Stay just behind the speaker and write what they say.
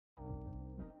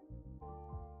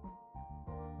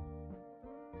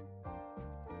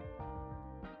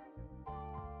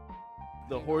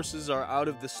The horses are out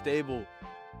of the stable.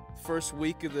 First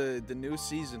week of the new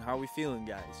season. How are we feeling,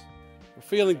 guys? We're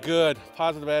feeling good.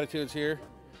 Positive attitudes here.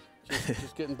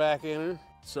 Just getting back in it.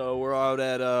 So we're out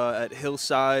at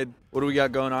Hillside. What do we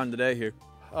got going on today here?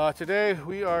 Today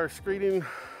we are screening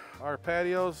our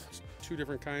patios. Two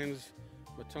different kinds.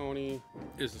 Matoni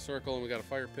is the circle, and we got a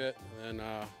fire pit. And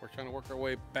we're trying to work our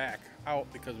way back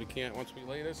out because we can't. Once we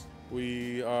lay this,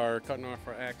 we are cutting off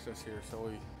our access here. So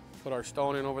we put our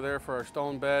stone in over there for our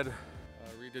stone bed.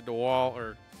 Redid the wall,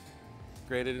 or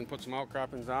graded and put some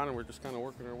outcroppings on, and we're just kind of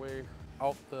working our way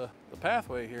out the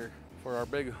pathway here for our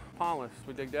big pond list.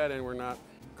 We dig that in, we're not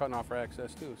cutting off our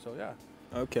access too. So yeah.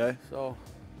 Okay.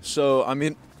 So I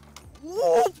mean,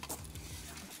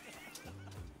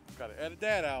 gotta edit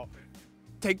that out.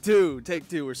 Take two,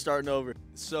 we're starting over.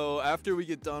 So after we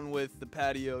get done with the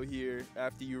patio here,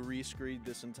 after you re-screed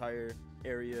this entire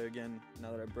area again,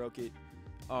 now that I broke it,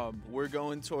 we're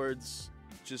going towards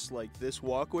just like this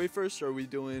walkway first, or are we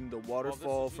doing the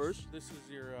waterfall first? This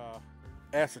is your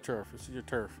astroturf, this is your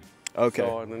turf. Okay.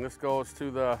 So, and then this goes to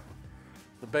the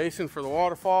basin for the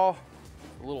waterfall,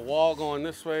 a little wall going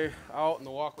this way out, and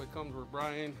the walkway comes where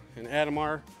Brian and Adam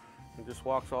are, and just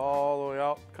walks all the way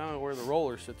out, kind of where the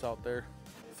roller sits out there.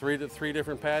 Three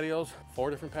different patios, 4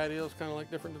 different patios, kind of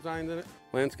like different designs in it.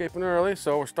 Landscaping early,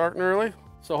 so we're starting early.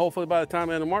 So hopefully by the time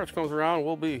the end of March comes around,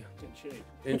 we'll be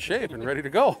in shape and ready to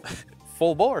go.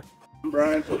 Full bore.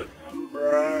 Brian.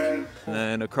 And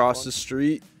then across the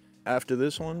street after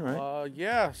this one, right?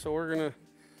 Yeah, so we're gonna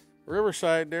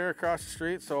Riverside there across the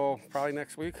street. So probably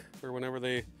next week or whenever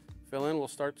they fill in, we'll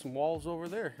start some walls over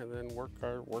there, and then work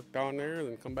down there, and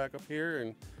then come back up here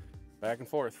and back and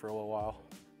forth for a little while.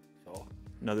 So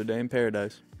another day in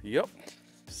paradise. yep.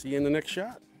 See you in the next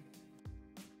shot.